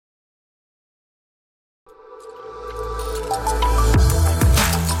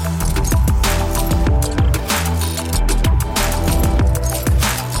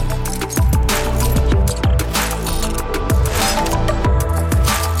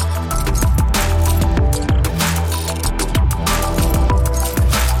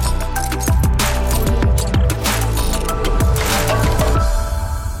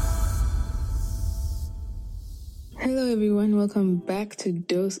to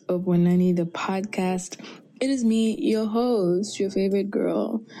Dose of Wanani, the podcast. It is me, your host, your favorite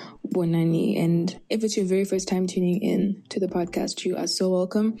girl, Wanani. And if it's your very first time tuning in to the podcast, you are so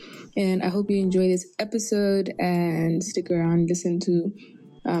welcome. And I hope you enjoy this episode and stick around, listen to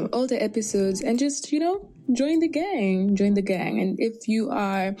all the episodes, and just, join the gang. Join the gang. And if you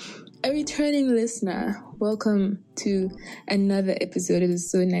are a returning listener, welcome to another episode. It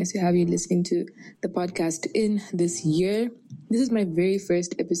is so nice to have you listening to the podcast in this year. This is my very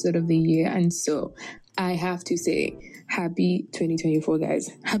first episode of the year, and so I have to say happy 2024,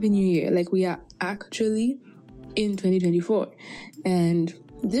 guys. Happy New Year. Like, we are actually in 2024. And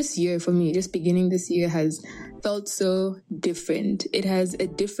this year for me, just beginning this year, has felt so different. It has a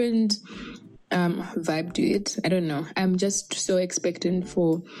different vibe to it. I don't know. I'm just so expectant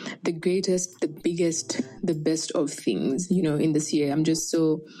for the greatest, the biggest, the best of things, in this year. I'm just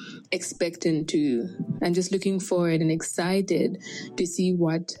so expectant I'm just looking forward and excited to see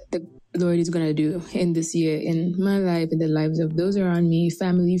what the Lord is going to do in this year, in my life, in the lives of those around me,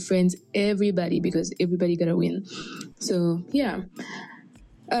 family, friends, everybody, because everybody got to win. So, yeah.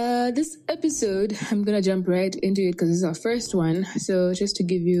 This episode, I'm going to jump right into it because this is our first one. So just to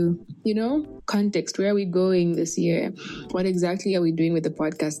give you, context, where are we going this year? What exactly are we doing with the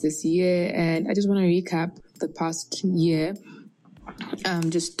podcast this year? And I just want to recap the past year.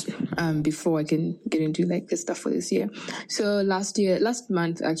 Before I can get into the stuff for this year. So last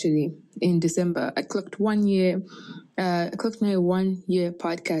month, actually, in December, I clocked 1 year. I clocked my 1 year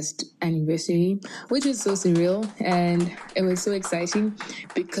podcast anniversary, which was so surreal, and it was so exciting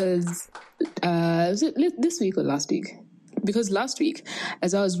because was it this week or last week? Because last week,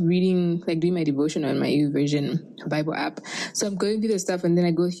 as I was reading, doing my devotion on my YouVersion Bible app, so I'm going through the stuff, and then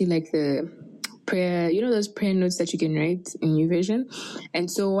I go through the prayer, those prayer notes that you can write in YouVersion. And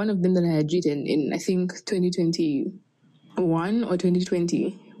so one of them that I had written in, I think, 2021 or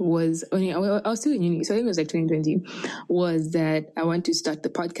 2020 was, I was still in uni, so I think it was 2020, was that I want to start the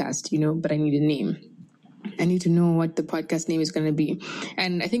podcast, but I need a name. I need to know what the podcast name is going to be.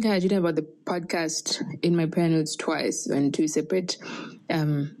 And I think I had written about the podcast in my prayer notes twice on two separate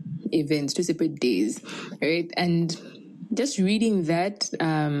events, 2 separate days, right? And just reading that,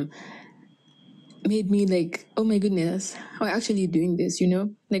 made me oh my goodness, we're actually doing this,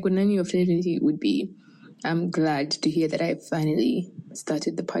 when any of 2020 would be. I'm glad to hear that I finally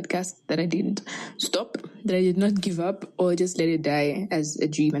started the podcast, that I didn't stop, that I did not give up or just let it die as a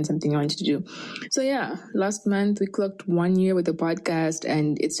dream and something I wanted to do. So yeah, last month we clocked 1 year with the podcast,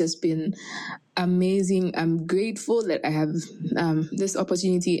 and it's just been amazing. I'm grateful that I have this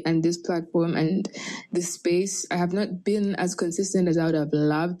opportunity and this platform and this space. I have not been as consistent as I would have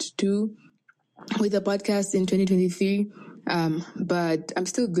loved to with the podcast in 2023, but I'm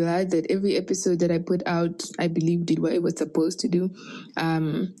still glad that every episode that I put out, I believe, did what it was supposed to do.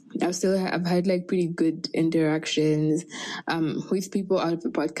 I've had pretty good interactions with people out of the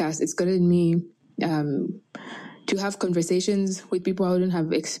podcast. It's gotten me to have conversations with people I wouldn't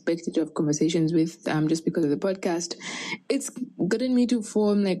have expected to have conversations with just because of the podcast. It's gotten me to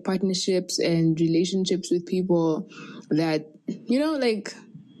form partnerships and relationships with people that,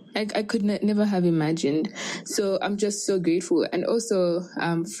 I could never have imagined. So I'm just so grateful. And also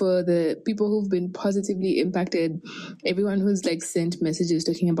for the people who've been positively impacted, everyone who's sent messages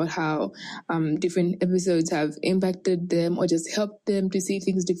talking about how different episodes have impacted them or just helped them to see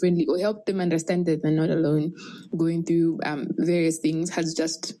things differently or helped them understand that they're not alone going through various things, has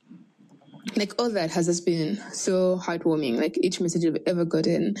just all that has just been so heartwarming. Each message I've ever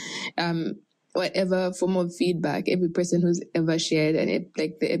gotten, whatever form of feedback, every person who's ever shared, and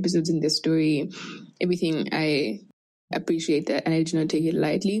the episodes in the story, everything, I appreciate that, and I do not take it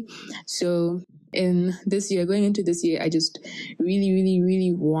lightly. So in this year, going into this year, I just really, really,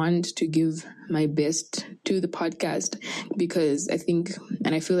 really want to give my best to the podcast, because I think,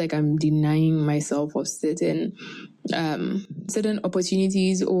 and I feel I'm denying myself of certain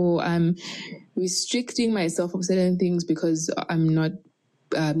opportunities, or I'm restricting myself of certain things because I'm not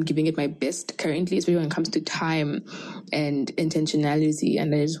giving it my best currently, especially when it comes to time and intentionality.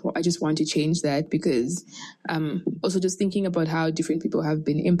 And I just want to change that, because also just thinking about how different people have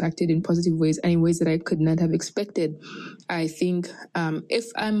been impacted in positive ways and in ways that I could not have expected. I think if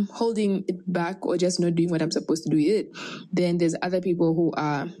I'm holding it back or just not doing what I'm supposed to do with it, then there's other people who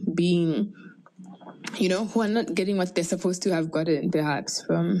are being, who are not getting what they're supposed to have gotten, perhaps,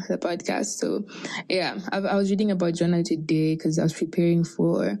 from the podcast. So, yeah, I was reading about Jonah today because I was preparing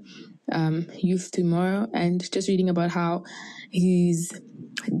for Youth Tomorrow, and just reading about how his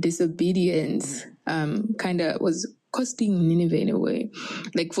disobedience kind of was costing Nineveh in a way.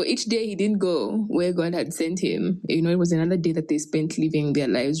 Like for each day he didn't go where God had sent him, it was another day that they spent living their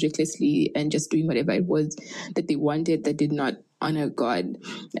lives recklessly and just doing whatever it was that they wanted that did not honor God.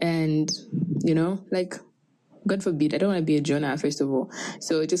 And, like, God forbid, I don't want to be a Jonah, first of all.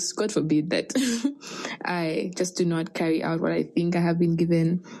 So just God forbid that I just do not carry out what I think I have been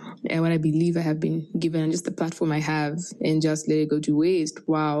given and what I believe I have been given and just the platform I have and just let it go to waste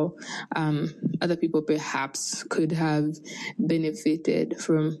while other people perhaps could have benefited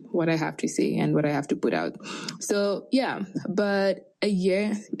from what I have to say and what I have to put out. So yeah, but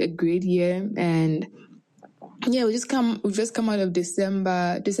a great year, and yeah, we've just come out of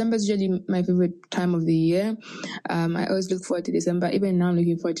December. December is usually my favorite time of the year. I always look forward to December. Even now I'm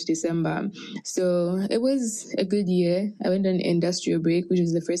looking forward to December. So it was a good year. I went on an industrial break, which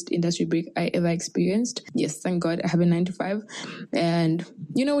was the first industrial break I ever experienced. Yes, thank God I have a 9 to 5. And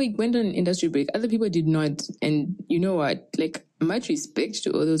we went on an industrial break. Other people did not. And you know what? Like, much respect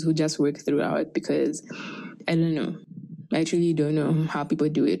to all those who just work throughout, because I don't know. I truly don't know how people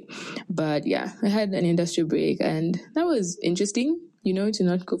do it. But yeah, I had an industrial break and that was interesting, to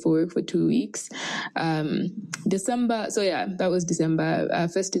not go for work for 2 weeks. December, so yeah, that was December,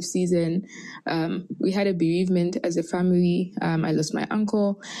 festive season. We had a bereavement as a family. I lost my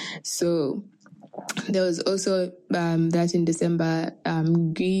uncle. So there was also that in December,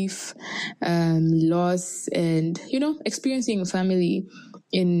 grief, loss, and, experiencing family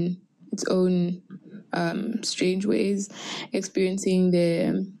in its own strange ways, experiencing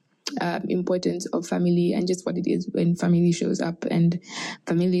the importance of family and just what it is when family shows up and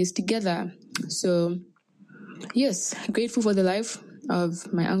family is together. So yes, grateful for the life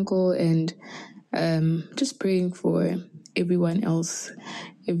of my uncle, and just praying for everyone else,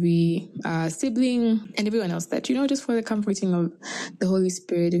 every sibling and everyone else, that just for the comforting of the Holy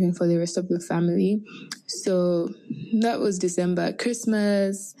Spirit, even for the rest of the family. So that was December.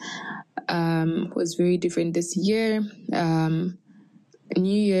 Christmas was very different this year.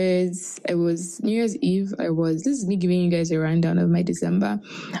 New Year's Eve, this is me giving you guys a rundown of my December.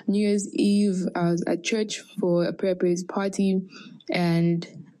 New Year's Eve, I was at church for a prayer praise party, and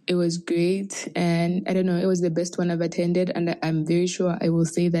it was great. And I don't know, it was the best one I've attended, and I'm very sure I will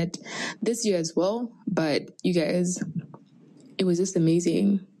say that this year as well. But you guys, it was just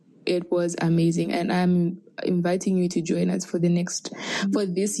amazing. It was amazing, and I'm inviting you to join us for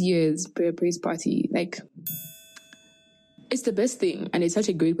this year's prayer praise party. Like, it's the best thing, and it's such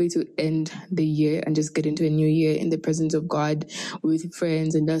a great way to end the year and just get into a new year in the presence of God with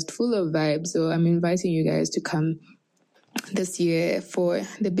friends and just full of vibes. So I'm inviting you guys to come this year for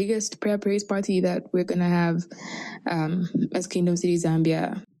the biggest prayer praise party that we're gonna have as Kingdom City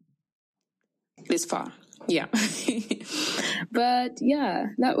Zambia this far. Yeah. But yeah,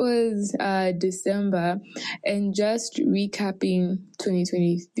 that was December. And just recapping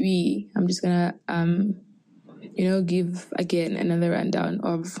 2023, I'm just gonna give again another rundown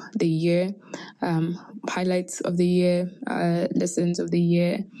of the year, highlights of the year, lessons of the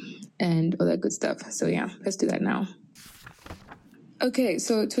year, and all that good stuff. So yeah, let's do that now. Okay,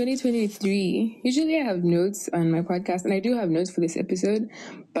 so 2023, usually I have notes on my podcast, and I do have notes for this episode,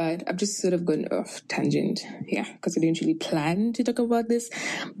 but I've just sort of gone off tangent, because I didn't really plan to talk about this.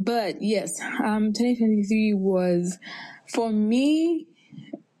 But yes, 2023 was, for me,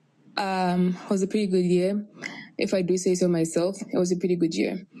 was a pretty good year. If I do say so myself, it was a pretty good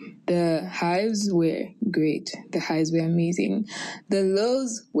year. The highs were great. The highs were amazing. The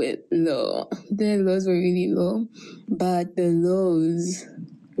lows were low. The lows were really low, but the lows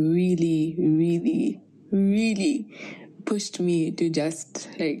really, really, really pushed me to just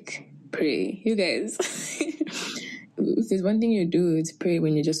pray. You guys, if there's one thing you do, it's pray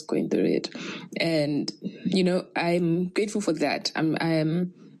when you're just going through it. And, I'm grateful for that.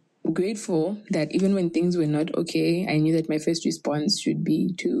 I'm grateful that even when things were not okay, I knew that my first response should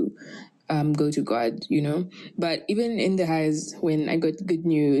be to go to God, But even in the highs, when I got good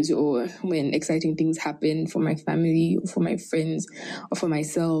news or when exciting things happened for my family, or for my friends, or for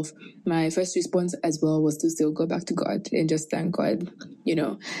myself, my first response as well was to still go back to God and just thank God,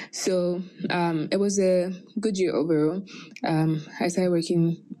 So it was a good year overall. I started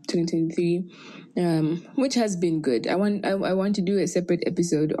working 2023. Which has been good. I want to do a separate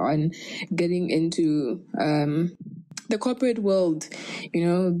episode on getting into the corporate world,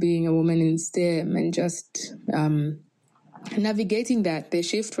 being a woman in STEM and just navigating the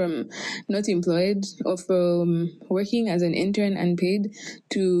shift from not employed or from working as an intern unpaid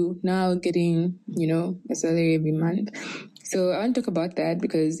to now getting, a salary every month. So I want to talk about that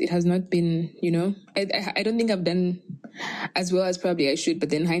because it has not been, I don't think I've done as well as probably I should, but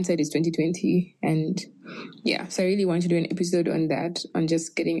then hindsight is 2020. And yeah, so I really want to do an episode on that, on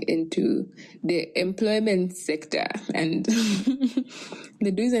just getting into the employment sector and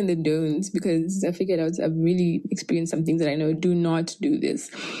the do's and the don'ts, because I figured out I've really experienced some things that I know do not do this.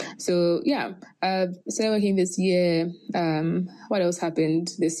 So yeah, I've started working this year. What else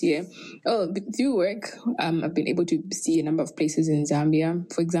happened this year? Oh, through work, I've been able to see a number of places in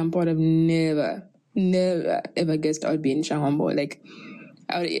Zambia. For example, I'd have never ever guessed I'd be in Shangombo. Like,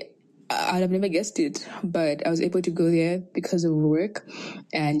 I'd have never guessed it, but I was able to go there because of work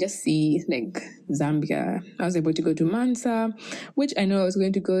and just see like Zambia. I was able to go to Mansa, which I know I was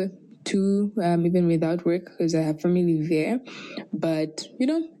going to go to even without work because I have family there, but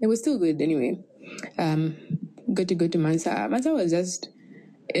it was still good anyway. Good to go to Mansa. Mansa was just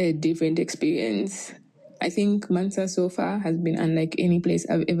a different experience. I think Mansa so far has been unlike any place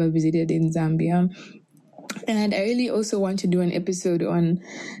I've ever visited in Zambia. And I really also want to do an episode on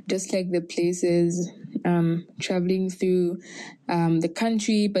just like the places, traveling through the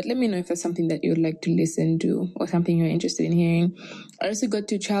country. But let me know if that's something that you'd like to listen to or something you're interested in hearing. I also got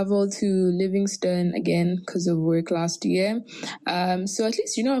to travel to Livingstone again because of work last year. So at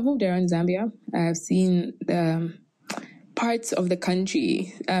least, I've moved around Zambia. I've seen parts of the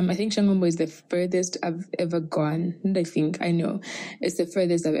country. I think Shangombo is the furthest I've ever gone. And I know it's the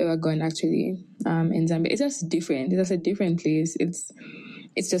furthest I've ever gone actually in Zambia. It's just different. It's just a different place.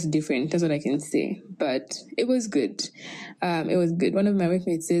 It's just different. That's what I can say. But it was good. It was good. One of my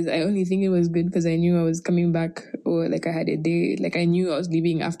workmates says, I only think it was good because I knew I was coming back, or like I had a day, like I knew I was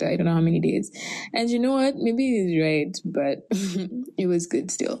leaving after I don't know how many days. And you know what? Maybe he's right, but it was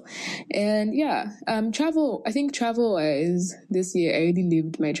good still. And yeah, travel, I think travel-wise, this year I really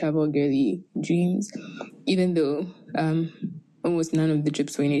lived my travel girly dreams, even though almost none of the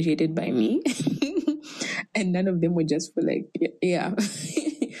trips were initiated by me. And none of them were just for like, yeah.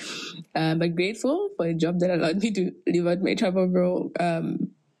 But grateful for a job that allowed me to live out my travel girl,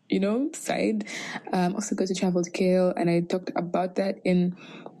 side. Also got to travel to KL, and I talked about that in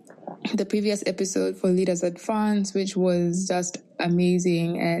the previous episode for Leaders Advance, which was just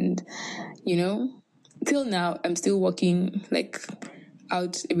amazing. And, till now, I'm still working like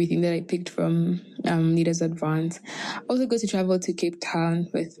out everything that I picked from Leaders Advance. Also got to travel to Cape Town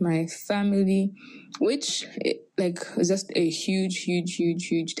with my family, which was just a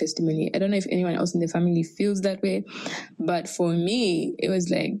huge testimony. I don't know if anyone else in the family feels that way, but for me, it was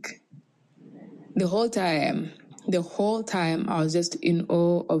like the whole time I was just in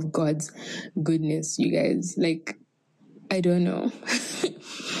awe of God's goodness, you guys. Like, I don't know.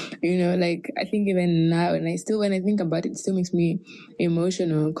 I think even now, and when I think about it, it still makes me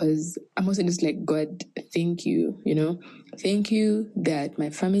emotional because I'm also just like, God, thank you, thank you that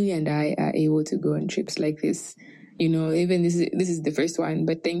my family and I are able to go on trips like this. Even this is the first one,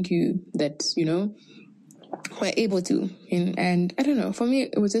 but thank you that, we're able to. And I don't know, for me,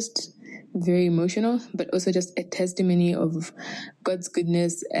 it was just very emotional, but also just a testimony of God's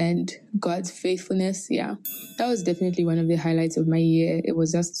goodness and God's faithfulness. Yeah, that was definitely one of the highlights of my year. It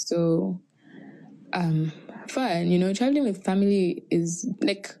was just so fun. Traveling with family is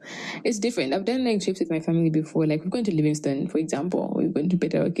like, it's different. I've done like trips with my family before. Like we've gone to Livingstone, for example. We've gone to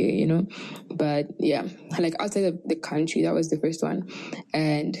Peter, but yeah, like outside of the country, that was the first one,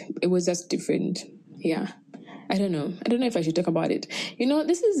 and it was just different. Yeah. I don't know if I should talk about it.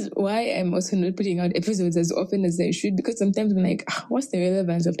 This is why I'm also not putting out episodes as often as I should, because sometimes I'm like, what's the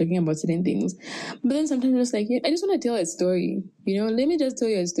relevance of talking about certain things? But then sometimes I'm just like, I just want to tell a story. Let me just tell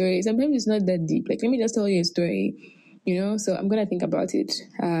you a story. Sometimes it's not that deep. Like, let me just tell you a story. So I'm going to think about it.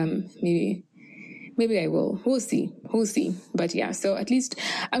 Maybe I will. We'll see. But yeah, so at least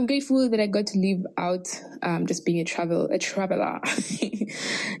I'm grateful that I got to live out just being a traveler.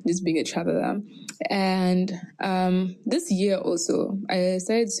 Just being a traveler. And this year also, I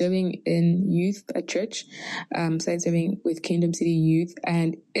started serving in youth at church. Started serving with Kingdom City Youth,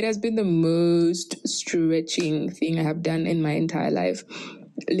 and it has been the most stretching thing I have done in my entire life.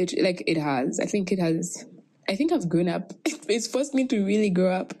 Literally, like it has. I think I've grown up. It's forced me to really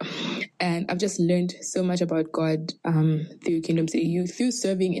grow up. And I've just learned so much about God through Kingdom City Youth, through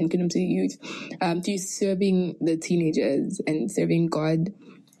serving in Kingdom City Youth, through serving the teenagers and serving God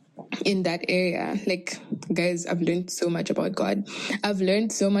in that area. Like, guys, I've learned so much about God. I've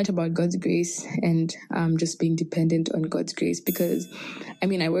learned so much about God's grace and just being dependent on God's grace, because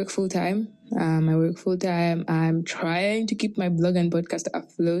I work full time. I'm trying to keep my blog and podcast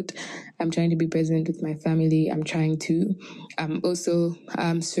afloat. I'm trying to be present with my family. I'm trying to also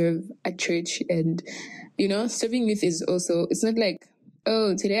serve at church, and serving youth is also, it's not like,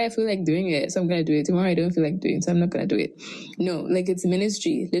 oh, today I feel like doing it, so I'm going to do it. Tomorrow I don't feel like doing it, so I'm not going to do it. No, like it's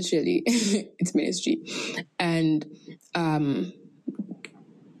ministry, literally. It's ministry. And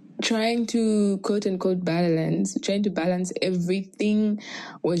trying to quote unquote trying to balance everything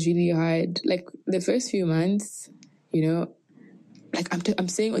was really hard. Like the first few months, like I'm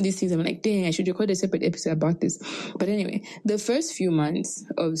saying all these things, I'm like, dang, I should record a separate episode about this. But anyway, the first few months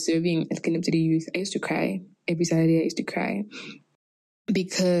of serving at Kingdom City Youth, I used to cry. Every Saturday I used to cry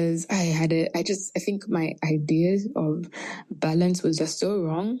because I think my ideas of balance was just so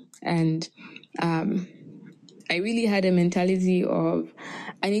wrong. And I really had a mentality of,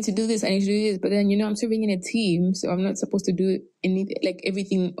 I need to do this, but then, I'm serving in a team, so I'm not supposed to do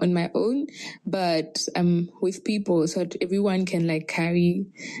everything on my own, but I'm with people so that everyone can carry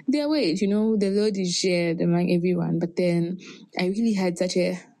their weight, the load is shared among everyone. But then I really had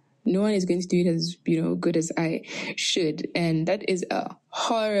no one is going to do it as, good as I should. And that is a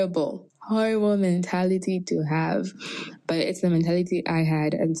horrible, horrible mentality to have, but it's the mentality I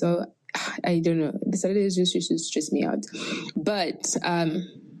had. And so I don't know. The Saturdays just used to stress me out. But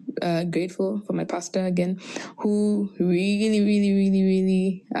grateful for my pastor again, who really, really, really,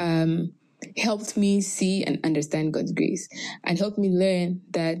 really helped me see and understand God's grace and helped me learn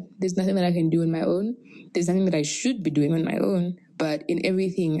that there's nothing that I can do on my own. There's nothing that I should be doing on my own. But in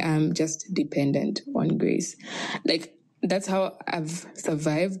everything, I'm just dependent on grace. That's how I've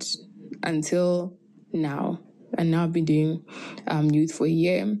survived until now. And now I've been doing youth for a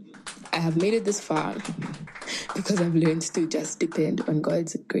year. I have made it this far because I've learned to just depend on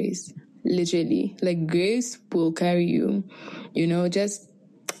God's grace. Literally. Grace will carry you. Just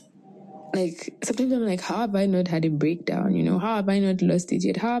sometimes I'm like, how have I not had a breakdown? How have I not lost it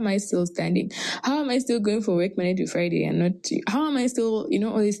yet? How am I still standing? How am I still going for work Monday to Friday and not, how am I still,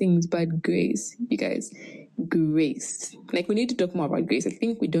 all these things? But grace, you guys, grace. We need to talk more about grace. I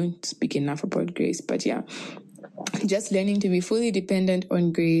think we don't speak enough about grace, but yeah. Just learning to be fully dependent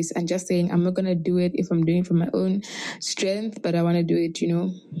on grace and just saying, I'm not going to do it if I'm doing it from my own strength, but I want to do it,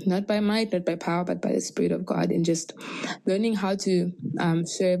 not by might, not by power, but by the Spirit of God, and just learning how to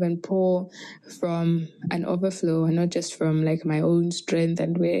serve and pour from an overflow and not just from my own strength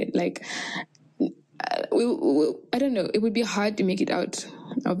and where I don't know, it would be hard to make it out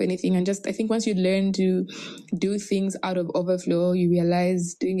of anything. And just, I think once you learn to do things out of overflow, you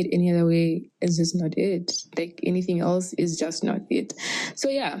realize doing it any other way is just not it. Anything else is just not it. So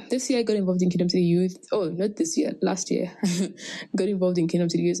yeah, this year I got involved in Kingdom City Youth. Oh, not this year, last year. Got involved in Kingdom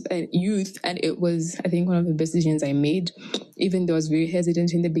City Youth, and it was, I think, one of the best decisions I made, even though I was very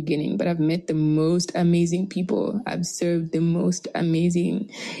hesitant in the beginning. But I've met the most amazing people. I've served the most amazing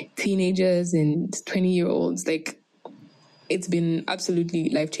teenagers and 20-year-olds. It's been absolutely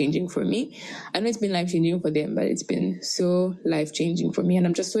life-changing for me. I know it's been life-changing for them, but it's been so life-changing for me. And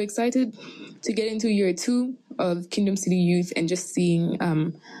I'm just so excited to get into year 2 of Kingdom City Youth and just seeing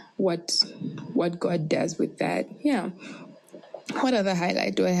what God does with that. Yeah. What other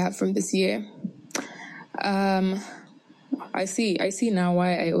highlight do I have from this year? I see now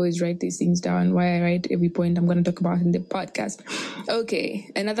why I always write these things down, why I write every point I'm going to talk about in the podcast. Okay,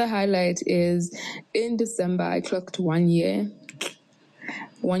 another highlight is in December, I clocked 1 year.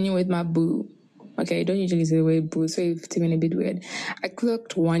 1 year with my boo. Okay, I don't usually say the word boo, so it's even a bit weird. I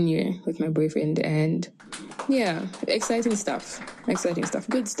clocked 1 year with my boyfriend, and yeah, exciting stuff.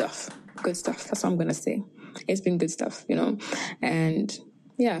 Good stuff. That's what I'm going to say. It's been good stuff, and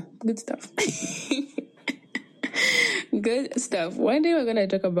yeah, good stuff. Good stuff. One day we're going to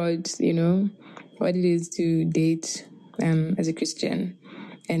talk about, what it is to date as a Christian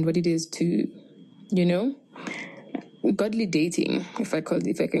and what it is to, godly dating, if I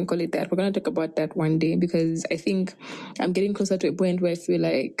can call it that. We're going to talk about that one day because I think I'm getting closer to a point where I feel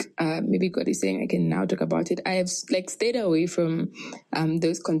like maybe God is saying I can now talk about it. I have stayed away from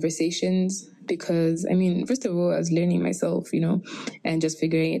those conversations because, first of all, I was learning myself, and just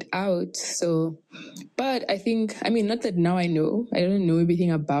figuring it out. So, but I think, not that now I don't know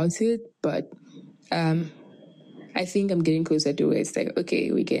everything about it, but I think I'm getting closer to where it's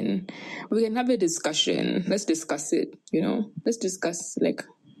okay, we can have a discussion. Let's discuss it, Let's discuss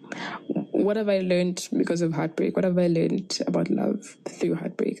what have I learned because of heartbreak? What have I learned about love through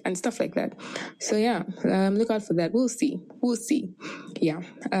heartbreak and stuff like that? So yeah, look out for that. We'll see. Yeah.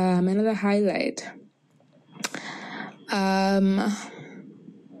 Another highlight.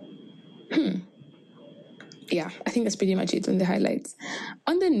 Yeah, I think that's pretty much it on the highlights.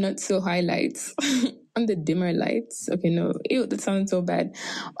 On the not so highlights, on the dimmer lights, okay, no, ew, that sounds so bad.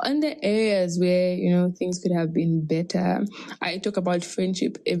 On the areas where, things could have been better, I talk about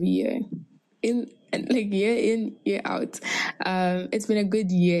friendship every year. and like year in, year out. It's been a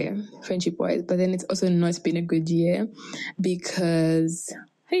good year, friendship wise, but then it's also not been a good year because,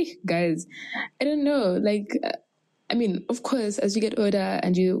 hey, guys, I don't know. Like, I mean, of course, as you get older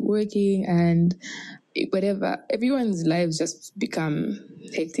and you're working and whatever, everyone's lives just become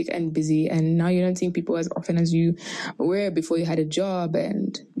hectic and busy. And now you're not seeing people as often as you were before you had a job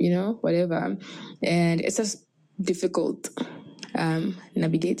and, whatever. And it's just difficult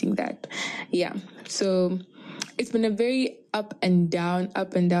navigating that. Yeah. So it's been a very up and down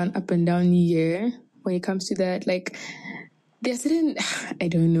year when it comes to that. Like, there's certain, I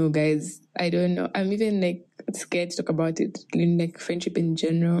don't know, guys. I don't know. I'm even like scared to talk about it, like friendship in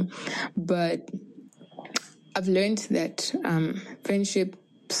general. But I've learned that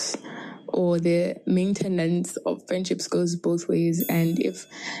friendships or the maintenance of friendships goes both ways. And if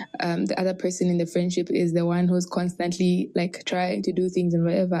the other person in the friendship is the one who's constantly like trying to do things and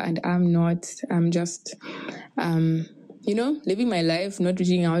whatever, and I'm not, I'm just, living my life, not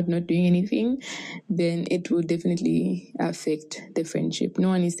reaching out, not doing anything, then it will definitely affect the friendship. No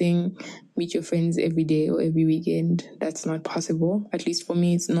one is saying meet your friends every day or every weekend. That's not possible. At least for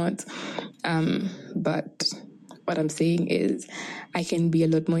me, it's not. But what I'm saying is I can be a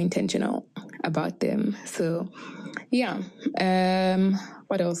lot more intentional about them. So yeah.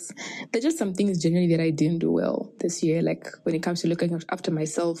 What else? There's just some things generally that I didn't do well this year, like when it comes to looking after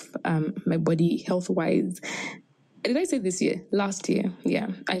myself, my body health wise. Did I say this year? Last year. Yeah.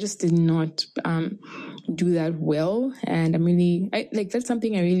 I just did not do that well. And that's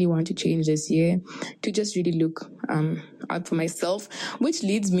something I really want to change this year, to just really look out for myself, which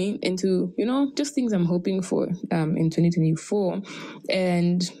leads me into, just things I'm hoping for in 2024.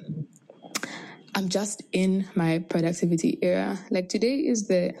 And I'm just in my productivity era. Like today is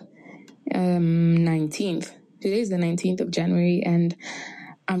the 19th. Today is the 19th of January, and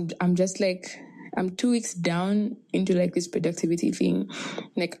I'm just like, I'm 2 weeks down into like this productivity thing.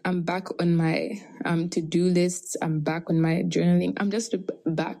 Like I'm back on my to-do lists. I'm back on my journaling. I'm just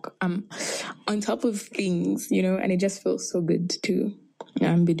back. I'm on top of things, and it just feels so good to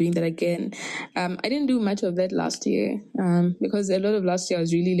be doing that again. I didn't do much of that last year because a lot of last year I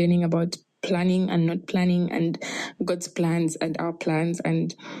was really learning about planning and not planning and God's plans and our plans.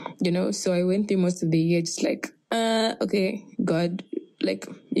 And, so I went through most of the year just like, okay, God, like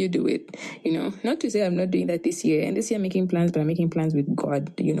you do it, not to say I'm not doing that this year. And this year I'm making plans, but I'm making plans with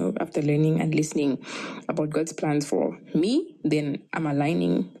God, after learning and listening about God's plans for me, then I'm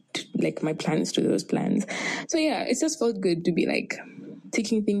aligning like my plans to those plans. So yeah, it's just felt good to be like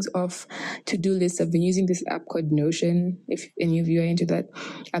taking things off to-do lists. I've been using this app called Notion. If any of you are into that,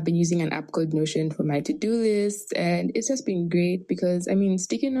 I've been using an app called Notion for my to-do lists, and it's just been great because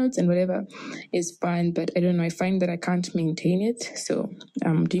sticky notes and whatever is fun, but I don't know, I find that I can't maintain it. So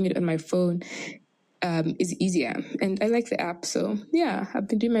doing it on my phone is easier, and I like the app. So yeah, I've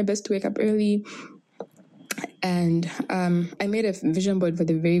been doing my best to wake up early. And I made a vision board for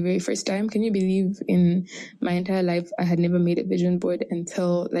the very, very first time. Can you believe in my entire life I had never made a vision board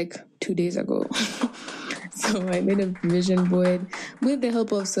until like 2 days ago? So I made a vision board with the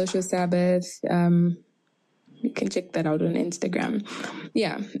help of Social Sabbath. You can check that out on Instagram.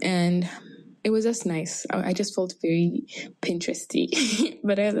 Yeah, and it was just nice. I just felt very Pinteresty,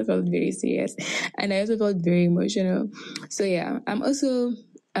 but I also felt very serious, and I also felt very emotional. So yeah, I'm also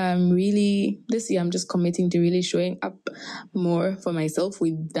really, this year I'm just committing to really showing up more for myself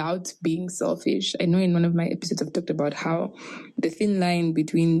without being selfish. I know in one of my episodes I've talked about how the thin line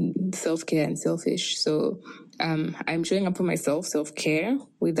between self-care and selfish. So I'm showing up for myself, self-care,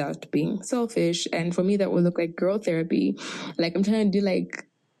 without being selfish. And for me, that will look like girl therapy. Like I'm trying to do like,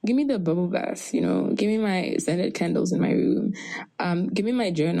 give me the bubble bath, give me my scented candles in my room. Give me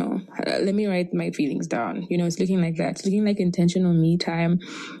my journal. Let me write my feelings down. It's looking like that. It's looking like intentional me time.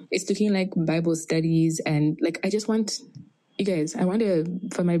 It's looking like Bible studies. And like, I just want, you guys,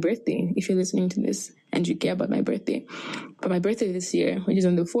 for my birthday, if you're listening to this and you care about my birthday, for my birthday this year, which is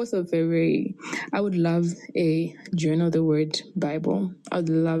on the 4th of February, I would love a journal the word Bible. I would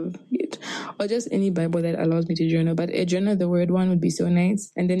love it. Or just any Bible that allows me to journal. But a journal the word one would be so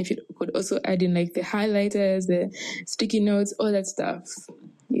nice. And then if you could also add in like the highlighters, the sticky notes, all that stuff.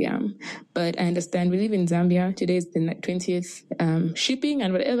 Yeah. But I understand we live in Zambia. Today is the 20th. Shipping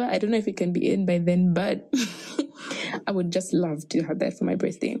and whatever. I don't know if it can be in by then, but I would just love to have that for my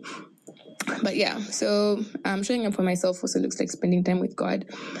birthday. But yeah, so showing up for myself also looks like spending time with God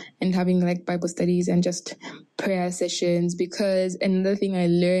and having like Bible studies and just prayer sessions, because another thing I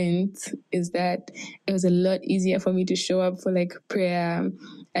learned is that it was a lot easier for me to show up for like prayer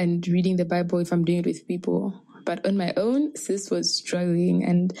and reading the Bible if I'm doing it with people. But on my own, sis was struggling,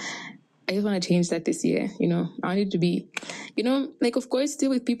 and I just want to change that this year. I want it to be, like, of course, still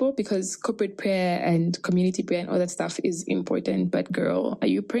with people, because corporate prayer and community prayer and all that stuff is important. But girl, are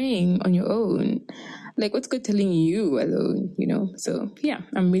you praying on your own? Like, what's good telling you alone, So yeah,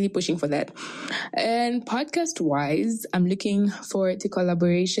 I'm really pushing for that. And podcast wise, I'm looking forward to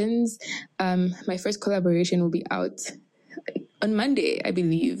collaborations. My first collaboration will be out on Monday, I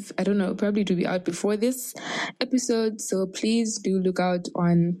believe. I don't know, probably to be out before this episode. So please do look out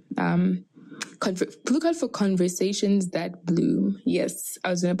on look out for Conversations That Bloom. Yes,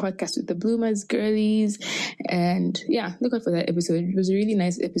 I was in a podcast with the Bloomers girlies, and yeah, look out for that episode. It was a really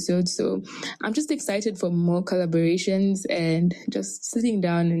nice episode. So I'm just excited for more collaborations and just sitting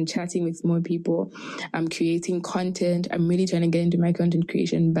down and chatting with more people. I'm creating content. I'm really trying to get into my content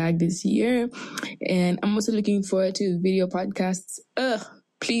creation bag this year, and I'm also looking forward to video podcasts.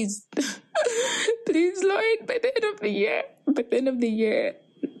 Please, please, Lord, by the end of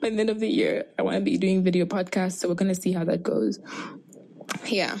the year, I want to be doing video podcasts, so we're going to see how that goes.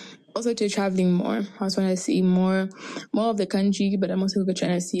 Yeah. Also to traveling more. I just want to see more of the country, but I'm also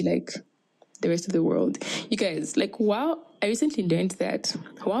trying to see like the rest of the world. You guys, like, wow, I recently learned that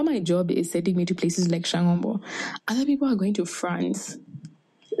while my job is sending me to places like Shangombo, other people are going to France.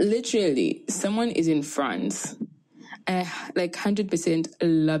 Literally, someone is in France. I like 100%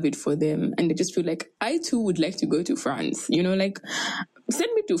 love it for them, and I just feel like I too would like to go to France. Like,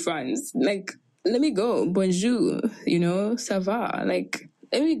 send me to France. Like, let me go. Bonjour. Ça va. Like,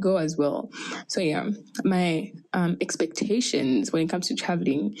 let me go as well. So yeah, my expectations when it comes to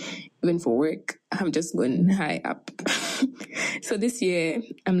traveling, even for work, I'm just going high up. So this year,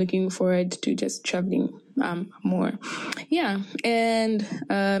 I'm looking forward to just traveling more. Yeah, and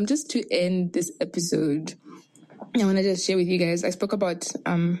just to end this episode, I want to just share with you guys, I spoke about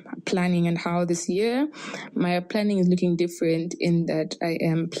planning and how this year my planning is looking different in that I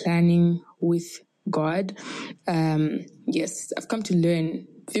am planning with God. Yes, I've come to learn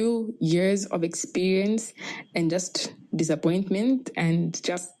through years of experience and just disappointment and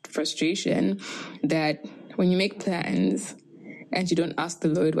just frustration that when you make plans and you don't ask the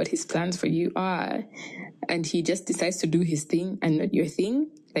Lord what his plans for you are, and he just decides to do his thing and not your thing,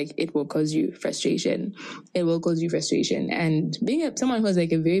 like, it will cause you frustration. It will cause you frustration. And being someone who is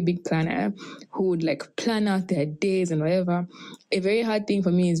like a very big planner, who would like plan out their days and whatever, a very hard thing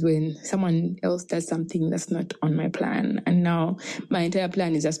for me is when someone else does something that's not on my plan. And now my entire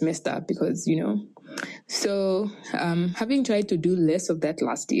plan is just messed up because, So, having tried to do less of that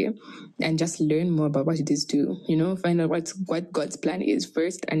last year and just learn more about what it is to, find out what God's plan is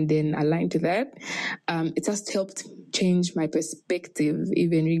first and then align to that, it has helped change my perspective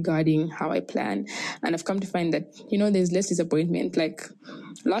even regarding how I plan. And I've come to find that, there's less disappointment. Like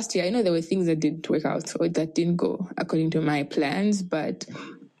last year, I know there were things that didn't work out or that didn't go according to my plans, but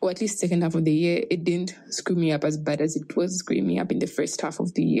or at least second half of the year, it didn't screw me up as bad as it was screwing me up in the first half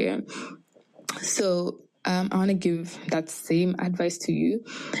of the year. So I want to give that same advice to you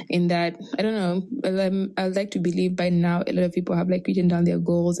in that, I don't know, I'd like to believe by now a lot of people have like written down their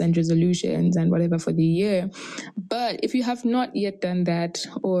goals and resolutions and whatever for the year. But if you have not yet done that,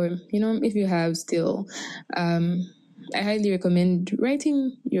 or, if you have still, I highly recommend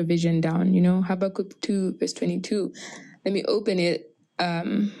writing your vision down. Habakkuk 2 verse 22. Let me open it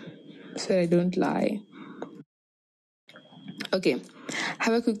so that I don't lie. Okay,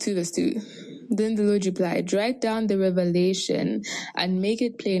 Habakkuk 2 verse 2. Then the Lord replied, write down the revelation and make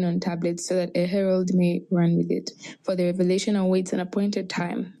it plain on tablets so that a herald may run with it. For the revelation awaits an appointed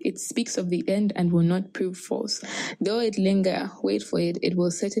time. It speaks of the end and will not prove false. Though it linger, wait for it. It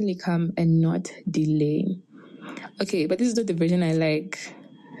will certainly come and not delay. Okay, but this is not the version I like.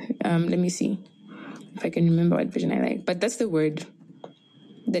 Let me see if I can remember what version I like. But that's the word.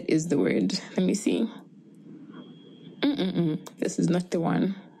 That is the word. Let me see. This is not the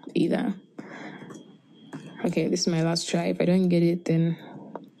one either. Okay, this is my last try. If I don't get it, then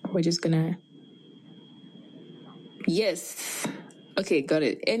we're just gonna... Yes. Okay, got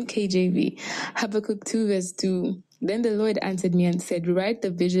it. NKJV. Habakkuk 2 verse 2. Then the Lord answered me and said, write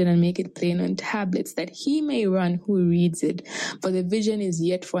the vision and make it plain on tablets, that he may run who reads it. For the vision is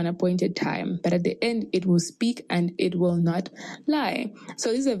yet for an appointed time, but at the end it will speak and it will not lie.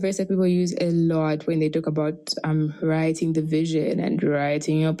 So this is a verse that people use a lot when they talk about writing the vision and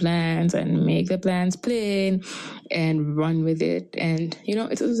writing your plans and make the plans plain and run with it. And,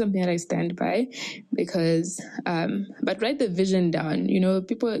 it's also something that I stand by because, but write the vision down.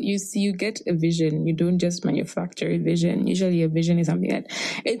 People, you get a vision. You don't just manufacture a vision. Usually a vision is something that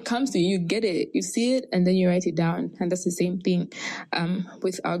it comes to you, you get it, you see it, and then you write it down. And that's the same thing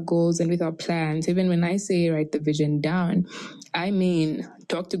with our goals and with our plans. Even when I say write the vision down, I mean,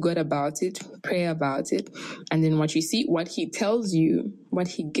 talk to God about it, pray about it, and then what you see, what He tells you, what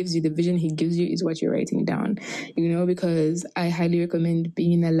He gives you, the vision He gives you is what you're writing down, because I highly recommend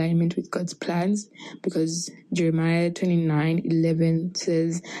being in alignment with God's plans, because Jeremiah 29:11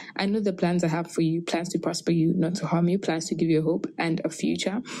 says, I know the plans I have for you, plans to prosper you, not to harm you, plans to give you hope and a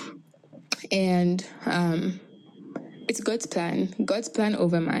future. And it's God's plan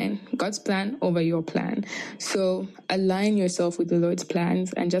over mine, God's plan over your plan. So align yourself with the Lord's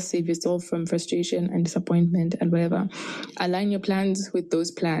plans and just save yourself from frustration and disappointment and whatever. Align your plans with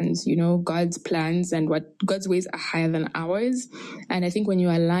those plans, God's plans, and what God's ways are higher than ours. And I think when you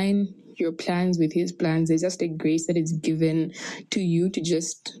align your plans with His plans, there's just a grace that is given to you to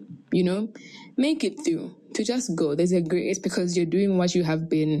just, make it through, to just go. There's a grace because you're doing what you have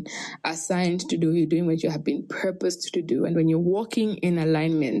been assigned to do. You're doing what you have been purposed to do. And when you're walking in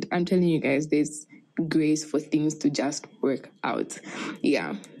alignment, I'm telling you guys, there's grace for things to just work out.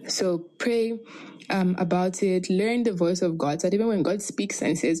 Yeah. So pray about it. Learn the voice of God, so that even when God speaks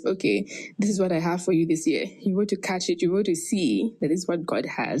and says, okay, this is what I have for you this year, you were to catch it, you were to see that is what God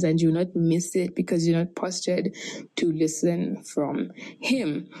has, and you'll not miss it because you're not postured to listen from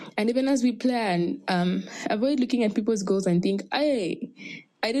Him. And even as we plan, avoid looking at people's goals and think, I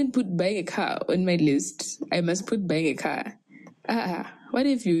didn't put buying a car on my list, I must put buying a car. What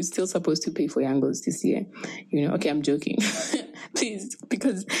if you're still supposed to pay for your angles this year? Okay, I'm joking. Please,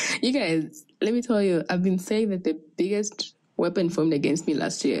 because you guys, let me tell you, I've been saying that the biggest weapon formed against me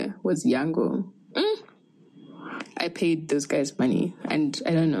last year was Yango. I paid those guys money, and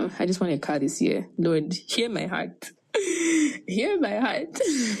I don't know, I just want a car this year. Lord, hear my heart. Hear my heart.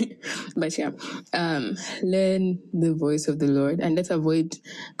 But yeah, learn the voice of the Lord, and let's avoid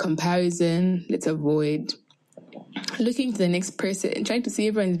comparison. Let's avoid looking to the next person and trying to see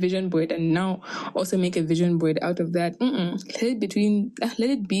everyone's vision board and now also make a vision board out of that. Let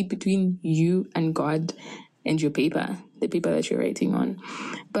it be between you and God and your paper, the paper that you're writing on.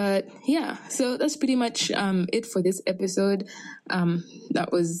 But yeah, so that's pretty much it for this episode. That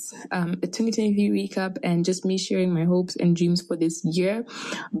was a 2023 recap and just me sharing my hopes and dreams for this year.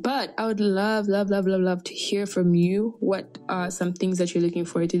 But I would love to hear from you. What are some things that you're looking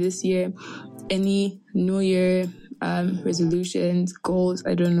forward to this year? Any New Year resolutions, goals,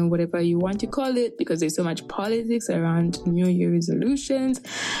 I don't know, whatever you want to call it, because there's so much politics around New Year resolutions.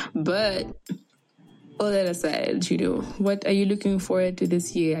 But all that aside, what are you looking forward to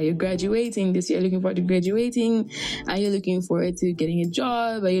this year? Are you graduating this year? Looking forward to graduating? Are you looking forward to getting a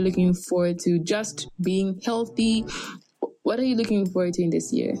job? Are you looking forward to just being healthy? What are you looking forward to in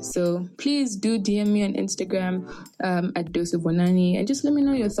this year? So please do DM me on Instagram at Dose of Wanani, and just let me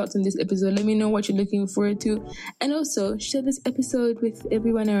know your thoughts on this episode. Let me know what you're looking forward to. And also share this episode with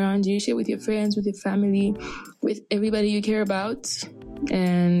everyone around you. Share with your friends, with your family, with everybody you care about.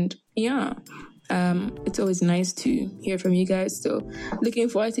 And yeah, it's always nice to hear from you guys. So looking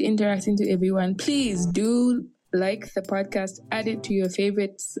forward to interacting to everyone. Please do like the podcast, add it to your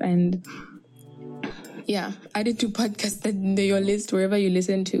favorites, and add it to podcasts in your list wherever you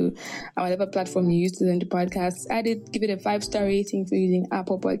listen to, whatever platform you use to listen to podcasts. Add it, give it a 5-star rating for using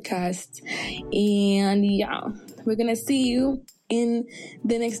Apple Podcasts. And we're gonna see you in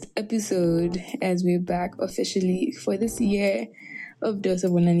the next episode as we're back officially for this year of Dose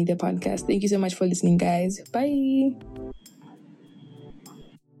of Wanani, the podcast. Thank you so much for listening, guys. Bye.